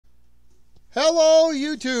Hello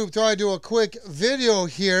YouTube, thought I'd do a quick video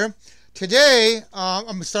here. Today,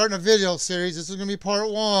 I'm starting a video series. This is going to be part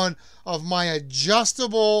one of my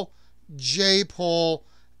adjustable J-pole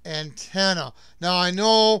antenna. Now I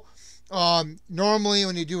know normally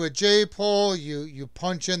when you do a J-pole, you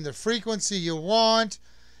punch in the frequency you want,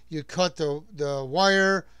 you cut the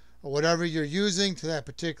wire or whatever you're using to that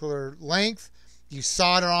particular length, you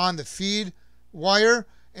solder on the feed wire,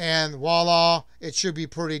 and voila, it should be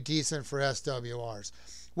pretty decent for SWRs.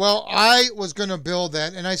 Well, I was going to build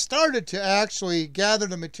that, and I started to actually gather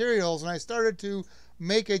the materials, and I started to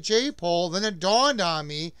make a J-pole. Then it dawned on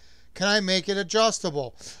me, can I make it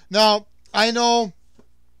adjustable? Now, I know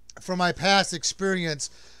from my past experience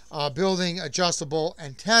building adjustable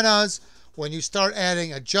antennas, when you start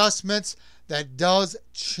adding adjustments, that does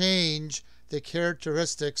change the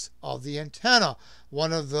characteristics of the antenna.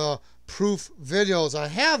 One of the proof videos I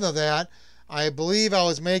have of that, I believe I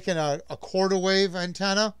was making a quarter wave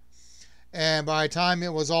antenna, and by the time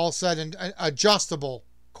it was all said and adjustable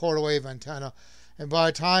quarter wave antenna, and by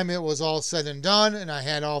the time it was all said and done and I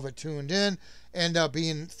had all of it tuned in, ended up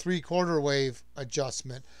being 3/4 wave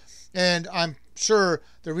adjustment. And I'm sure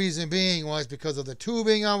the reason being was because of the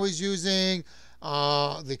tubing I was using,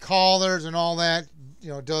 the collars and all that,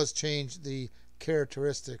 does change the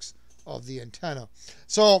characteristics of the antenna.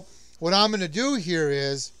 So what I'm going to do here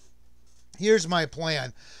is, here's my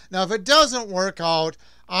plan. Now, if it doesn't work out,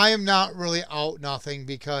 I am not really out nothing,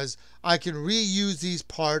 because I can reuse these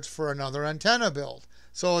parts for another antenna build.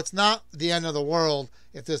 So it's not the end of the world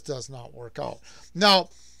if this does not work out. Now,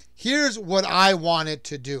 here's what I wanted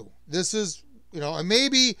to do. This is, and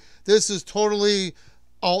maybe this is totally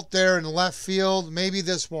out there in left field. Maybe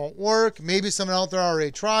this won't work. Maybe someone out there already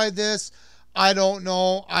tried this. I don't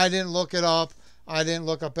know. I didn't look it up. I didn't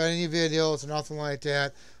look up any videos or nothing like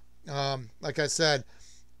that. Like I said,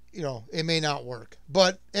 it may not work.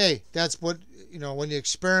 But hey, that's what, when you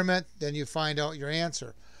experiment, then you find out your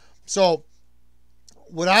answer. So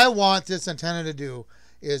what I want this antenna to do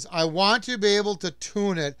is I want to be able to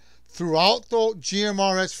tune it throughout the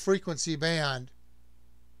GMRS frequency band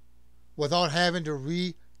without having to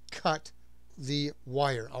recut the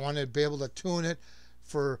wire. I want to be able to tune it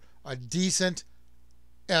for a decent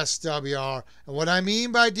SWR. And what I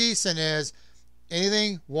mean by decent is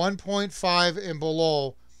anything 1.5 and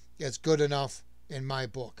below is good enough in my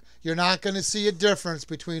book. You're not going to see a difference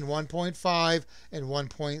between 1.5 and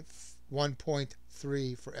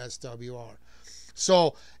 1.3 for SWR.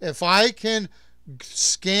 So if I can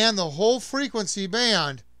scan the whole frequency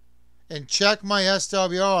band and check my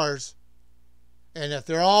SWRs, and if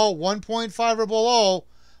they're all 1.5 or below,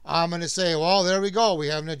 I'm going to say, well, there we go. We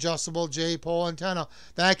have an adjustable J-pole antenna.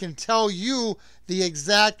 Then I can tell you the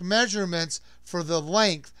exact measurements for the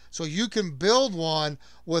length, so you can build one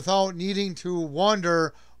without needing to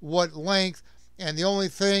wonder what length. And the only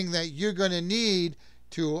thing that you're going to need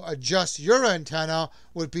to adjust your antenna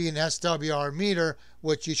would be an SWR meter,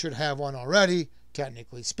 which you should have one already,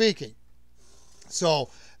 technically speaking. So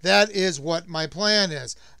that is what my plan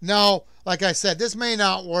is. Now, like I said, this may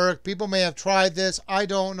not work. People may have tried this. I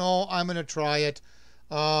don't know. I'm going to try it.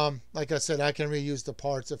 Like I said, I can reuse the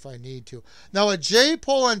parts if I need to. Now, a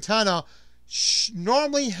J-pole antenna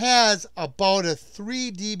normally has about a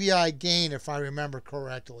 3 dBi gain, if I remember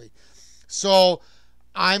correctly. So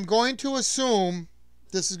I'm going to assume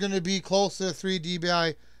this is going to be close to a 3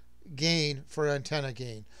 dBi gain for antenna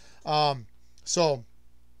gain. So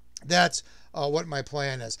that's what my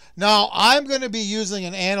plan is. Now, I'm going to be using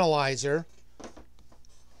an analyzer,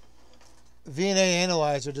 VNA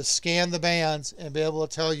analyzer, to scan the bands and be able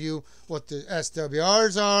to tell you what the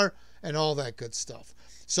SWRs are and all that good stuff.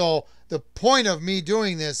 So the point of me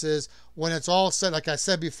doing this is, when it's all set, like I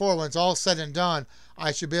said before, when it's all said and done,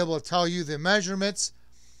 I should be able to tell you the measurements,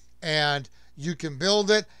 and you can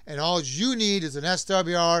build it, and all you need is an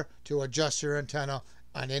SWR to adjust your antenna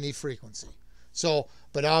on any frequency. So,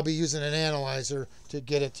 but I'll be using an analyzer to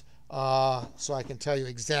get it so I can tell you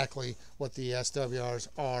exactly what the SWRs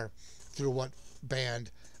are through what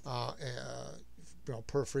band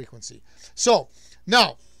per frequency. So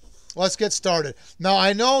now let's get started. Now,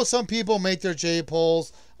 I know some people make their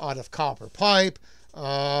J-poles out of copper pipe,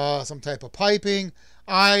 some type of piping.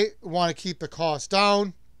 I want to keep the cost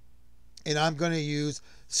down, and I'm going to use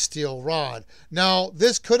steel rod. Now,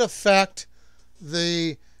 this could affect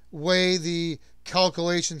the way the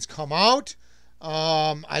calculations come out.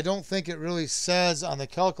 I don't think it really says on the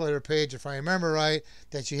calculator page, if I remember right,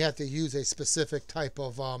 that you have to use a specific type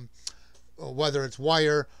of whether it's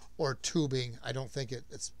wire or tubing. I don't think it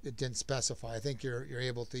didn't specify. I think you're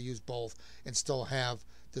able to use both and still have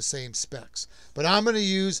the same specs. But I'm going to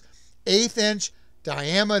use 1/8"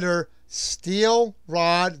 diameter steel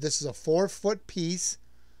rod. This is a 4-foot piece.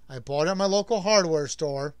 I bought it at my local hardware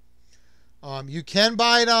store. You can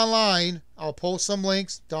buy it online. I'll post some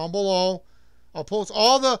links down below. I'll post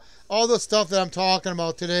all the stuff that I'm talking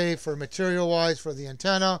about today for material-wise for the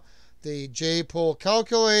antenna, the J-pole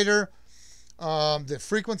calculator, the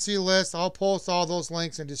frequency list. I'll post all those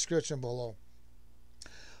links in the description below.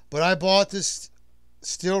 But I bought this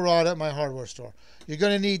steel rod at my hardware store. You're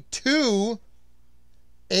going to need 2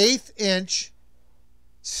 1/8"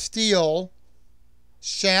 steel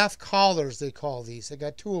shaft collars, they call these. They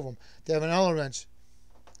got 2 of them. They have an Allen wrench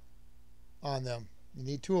on them. You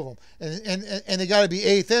need 2 of them. And they got to be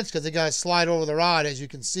 1/8" because they got to slide over the rod, as you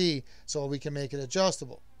can see, so we can make it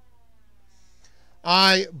adjustable.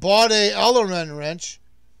 I bought a Allen wrench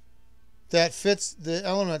that fits the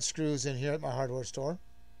Allen wrench screws in here at my hardware store.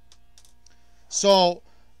 So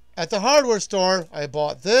at the hardware store, I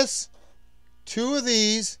bought this, 2 of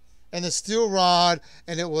these, and the steel rod,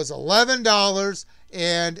 and it was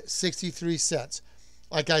 $11.63.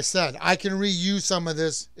 Like I said, I can reuse some of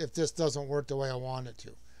this if this doesn't work the way I want it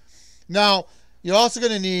to. Now, you're also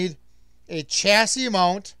going to need a chassis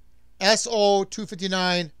mount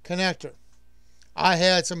SO259 connector. I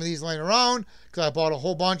had some of these laying around because I bought a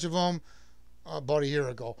whole bunch of them about a year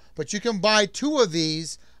ago. But you can buy 2 of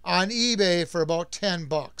these on eBay for about 10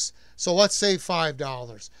 bucks. So let's say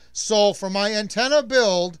 $5. So for my antenna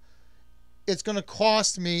build, it's going to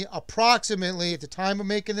cost me approximately, at the time of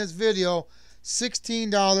making this video,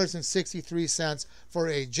 $16.63 for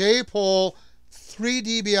a J-pole 3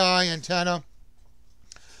 dBi antenna.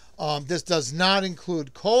 This does not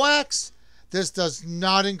include coax. This does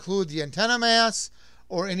not include the antenna mass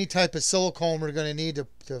or any type of silicone we're going to need to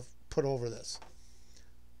put over this.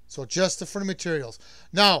 So just for the materials.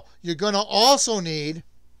 Now, you're going to also need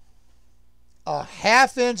a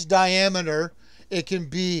 1/2" diameter. It can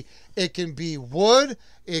be wood,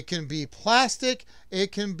 it can be plastic,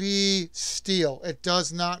 it can be steel. It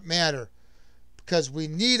does not matter, because we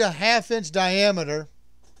need a 1/2" diameter,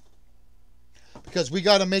 because we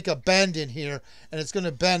got to make a bend in here, and it's going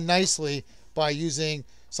to bend nicely by using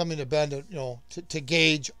something to bend it, to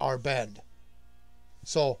gauge our bend.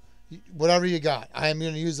 So whatever you got, I'm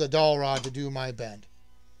going to use a dowel rod to do my bend.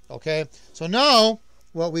 Okay, so now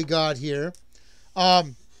what we got here,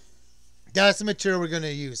 that's the material we're going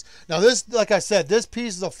to use. Now this, like I said, this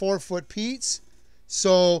piece is a 4-foot piece,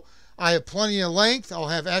 so I have plenty of length. I'll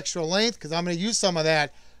have extra length because I'm going to use some of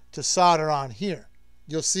that to solder on here.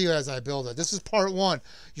 You'll see as I build it. This is part 1.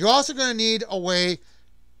 You're also going to need a way,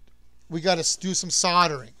 we got to do some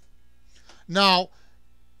soldering. Now,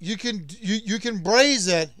 you can braze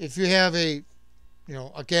it if you have a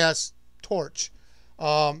gas torch.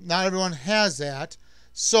 Not everyone has that,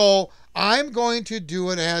 so I'm going to do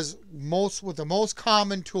it with the most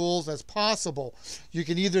common tools as possible. You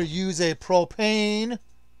can either use a propane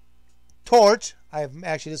torch.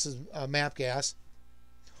 This is MAP gas,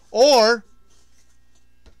 or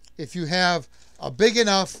if you have a big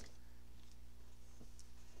enough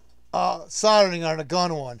soldering iron, a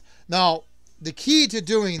gun one. Now, the key to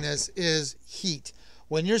doing this is heat.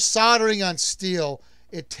 When you're soldering on steel,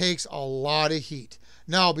 it takes a lot of heat.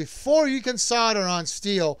 Now, before you can solder on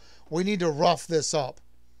steel, we need to rough this up.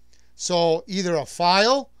 So either a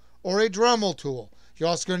file or a Dremel tool. You're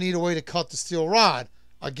also going to need a way to cut the steel rod.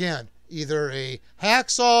 Again, either a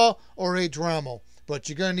hacksaw or a Dremel. But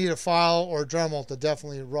you're going to need a file or a Dremel to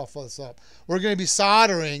definitely rough this up. We're going to be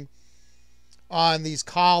soldering on these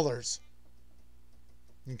collars.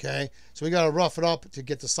 Okay, so we got to rough it up to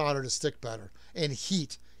get the solder to stick better. And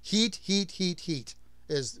heat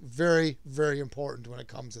is very, very important when it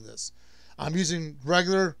comes to this. I'm using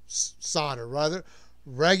regular solder,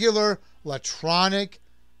 regular electronic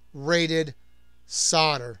rated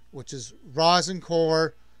solder, which is rosin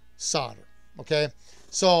core solder. Okay,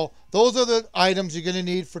 so those are the items you're going to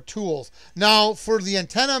need for tools. Now, for the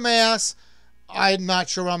antenna mass, I'm not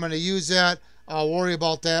sure I'm going to use that. I'll worry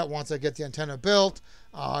about that once I get the antenna built.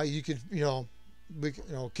 You could,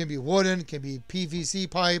 can be wooden, can be PVC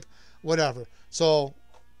pipe, whatever. So,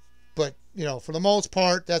 but, for the most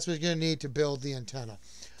part, that's what you're going to need to build the antenna.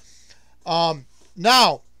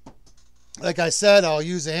 Now, like I said, I'll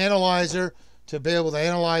use an analyzer to be able to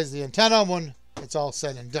analyze the antenna when it's all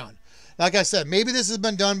said and done. Like I said, maybe this has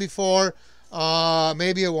been done before.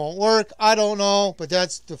 Maybe it won't work. I don't know, but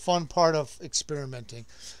that's the fun part of experimenting.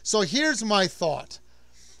 So here's my thought.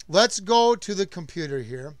 Let's go to the computer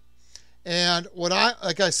here. And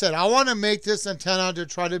like I said, I want to make this antenna to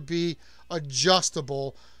try to be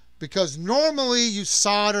adjustable, because normally you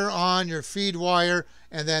solder on your feed wire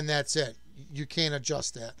and then that's it. you can't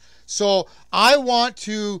adjust that. So I want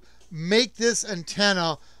to make this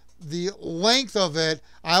antenna, the length of it,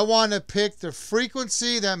 I want to pick the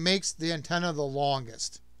frequency that makes the antenna the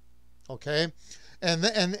longest. Okay?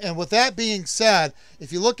 And with that being said,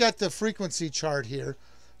 if you look at the frequency chart here,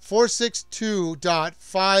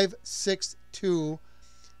 462.562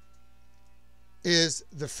 is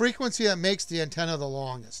the frequency that makes the antenna the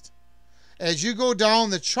longest. As you go down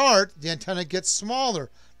the chart, the antenna gets smaller,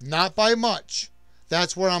 not by much.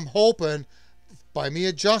 That's where I'm hoping, by me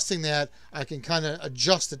adjusting that, I can kind of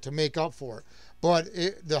adjust it to make up for it. But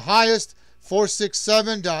the highest,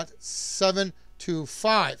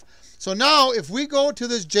 467.725. So now, if we go to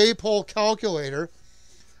this J-pole calculator,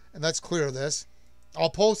 and let's clear this, I'll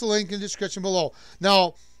post a link in the description below.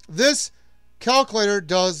 Now, this calculator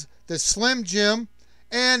does the Slim Jim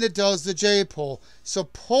and it does the J-pole.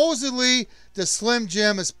 Supposedly, the Slim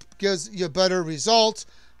Jim gives you better results.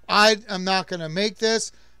 I am not going to make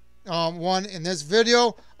this one in this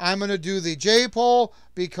video. I'm going to do the J-pole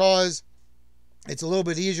because it's a little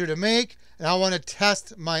bit easier to make, and I want to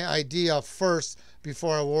test my idea first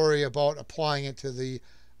before I worry about applying it to the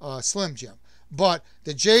Slim Jim. But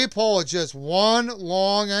the J-pole is just one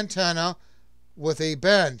long antenna with a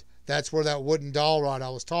bend. That's where that wooden dowel rod I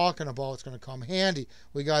was talking about is going to come handy.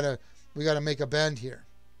 We gotta make a bend here.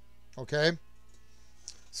 Okay?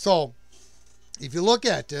 So if you look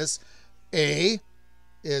at this, A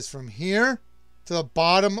is from here to the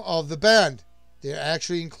bottom of the bend. They're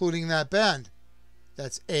actually including that bend.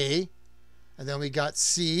 That's A. And then we got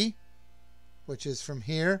C, which is from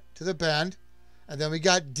here to the bend. And then we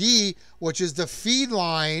got D, which is the feed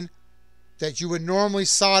line that you would normally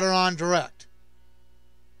solder on direct.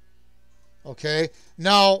 Okay,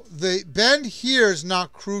 now the bend here is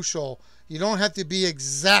not crucial. You don't have to be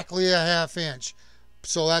exactly a ½ inch,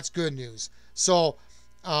 so that's good news. So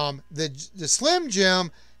the Slim Jim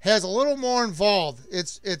has a little more involved.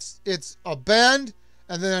 It's a bend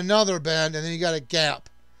and then another bend and then you got a gap.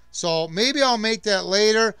 So maybe I'll make that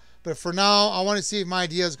later, but for now I want to see if my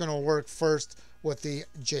idea is going to work first with the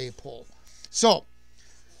J-pole. So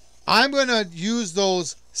I'm going to use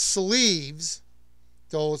those sleeves,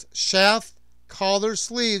 those shaft collar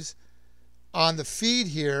sleeves on the feed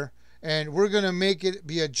here, and we're going to make it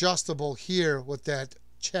be adjustable here with that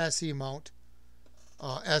chassis mount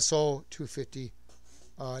SO259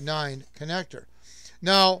 connector.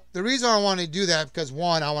 Now the reason I want to do that, because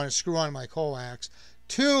one, I want to screw on my coax.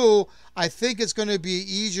 Two, I think it's going to be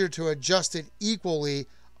easier to adjust it equally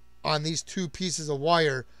on these two pieces of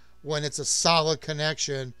wire when it's a solid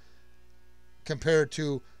connection compared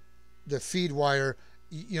to the feed wire.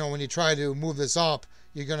 You know, when you try to move this up,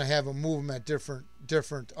 you're going to have a movement at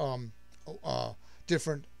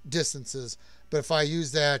different distances. But if I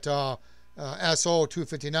use that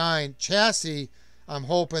SO259 chassis, I'm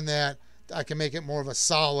hoping that I can make it more of a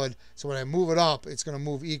solid. So when I move it up, it's going to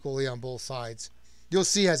move equally on both sides. You'll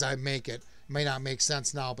see as I make it. It may not make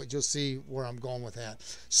sense now, but you'll see where I'm going with that.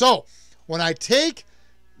 So when I take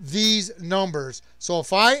these numbers, so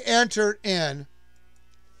if I enter in,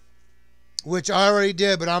 which I already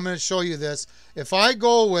did, but I'm going to show you this. If I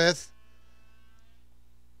go with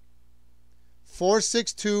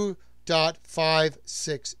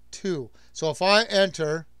 462.562, so if I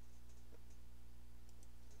enter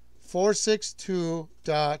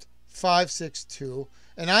 462.562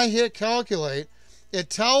 and I hit calculate, it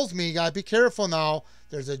tells me, you got to be careful now,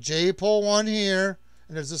 there's a J-pole one here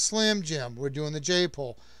and there's a Slim Jim. We're doing the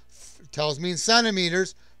J-pole. It tells me in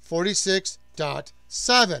centimeters,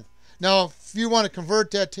 46.7. Now, if you want to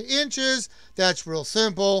convert that to inches, that's real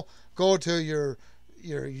simple. Go to your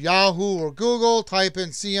Yahoo or Google, type in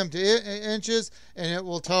cm to inches, and it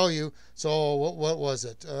will tell you. So what was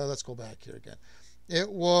it? Let's go back here again. It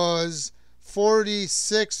was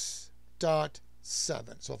 46.7.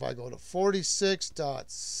 So if I go to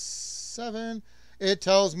 46.7, it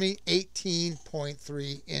tells me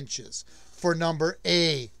 18.3 inches for number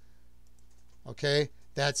A. Okay,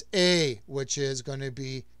 that's A, which is going to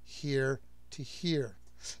be here to here.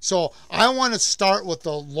 So I want to start with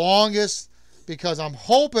the longest, because I'm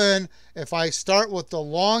hoping if I start with the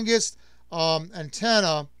longest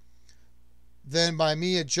antenna, then by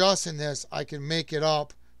me adjusting this, I can make it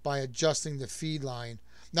up by adjusting the feed line.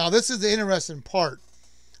 Now this is the interesting part.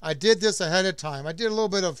 I did this ahead of time. I did a little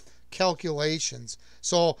bit of calculations.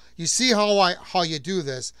 So you see how you do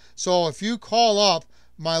this. So if you call up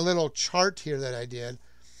my little chart here that I did,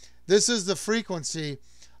 this is the frequency,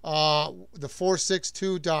 the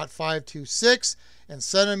 462.526 in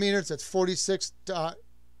centimeters, that's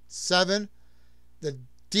 46.7. The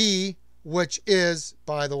D, which is,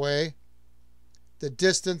 by the way, the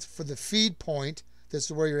distance for the feed point. This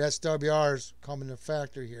is where your SWRs come into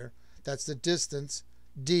factor here. That's the distance,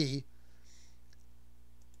 D.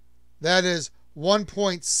 That is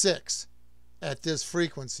 1.6 at this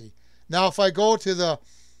frequency. Now, if I go to the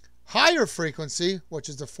higher frequency, which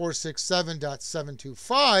is the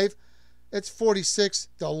 467.725, it's 46.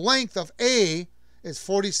 The length of A is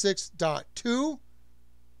 46.2.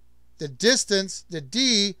 The distance, the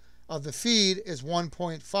D of the feed, is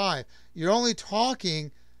 1.5. You're only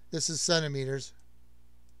talking, this is centimeters,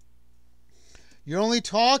 you're only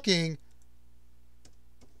talking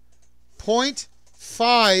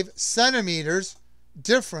 0.5 centimeters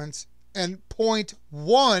difference and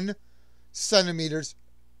 0.1 centimeters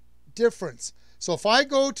difference. So if I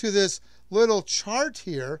go to this little chart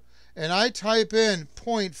here and I type in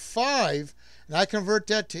 0.5 and I convert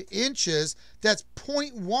that to inches, that's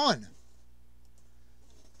 0.1.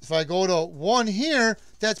 If I go to 1 here,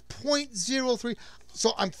 that's 0.03.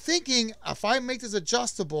 So I'm thinking if I make this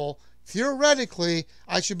adjustable, theoretically,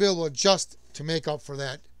 I should be able to adjust to make up for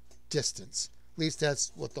that distance. At least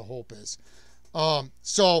that's what the hope is.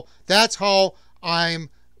 So that's how I'm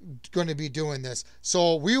going to be doing this.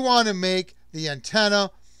 So we want to make the antenna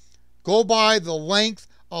go by the length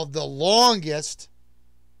of the longest,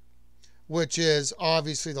 which is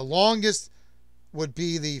obviously the longest would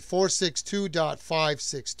be the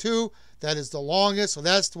 462.562. That is the longest. So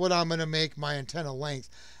that's what I'm going to make my antenna length.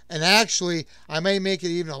 And actually, I may make it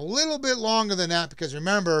even a little bit longer than that because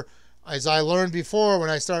remember, as I learned before, when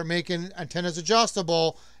I start making antennas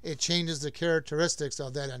adjustable, it changes the characteristics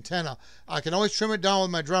of that antenna. I can always trim it down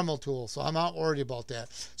with my Dremel tool, so I'm not worried about that.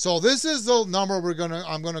 So this is the number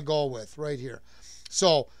I'm gonna go with right here.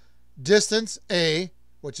 So distance A,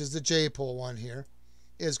 which is the J-pole one here,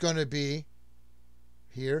 is going to be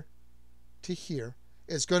here to here.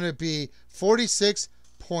 It's going to be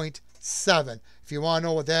 46.7. If you want to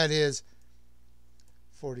know what that is,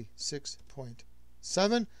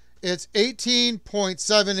 46.7. It's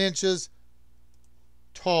 18.7 inches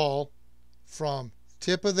tall from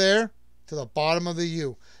tip of there to the bottom of the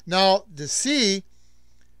U. Now the C,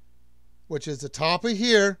 which is the top of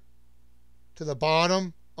here to the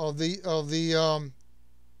bottom of the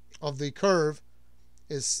curve,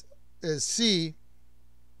 is C,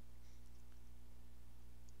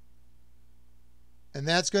 and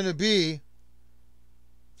that's going to be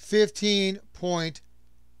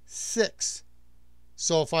 15.6.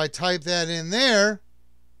 So if I type that in there,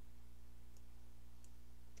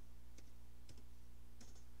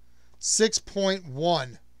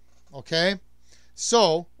 6.1, okay?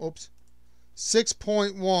 So,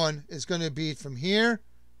 6.1 is going to be from here,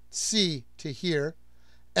 C, to here.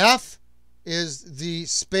 F is the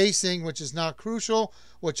spacing, which is not crucial,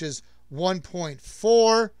 which is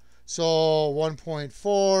 1.4. So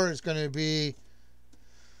 1.4 is going to be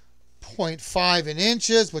 0.5 in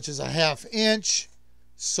inches, which is a ½ inch.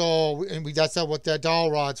 So, and that's not what that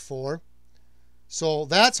dowel rod's for. So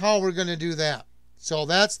that's how we're going to do that. So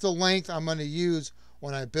that's the length I'm going to use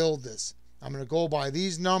when I build this. I'm going to go by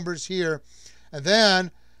these numbers here. And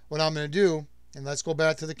then what I'm going to do, and let's go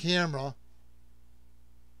back to the camera.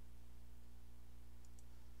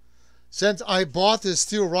 Since I bought this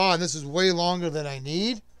steel rod, and this is way longer than I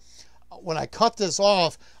need, when I cut this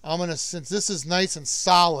off, I'm going to, since this is nice and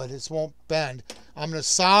solid, it won't bend, I'm going to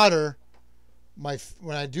solder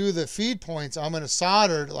when I do the feed points, I'm going to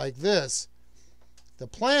solder it like this. The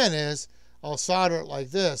plan is I'll solder it like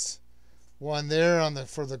this, one there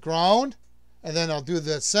for the ground, and then I'll do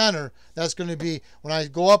the center. That's going to be, when I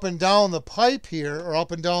go up and down the pipe here, or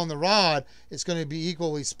up and down the rod, it's going to be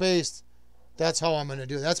equally spaced. That's how I'm going to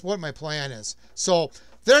do it. That's what my plan is. So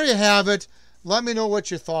there you have it. Let me know what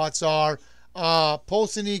your thoughts are.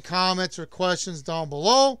 Post any comments or questions down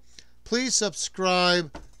below. Please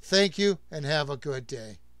subscribe. Thank you, and have a good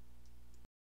day.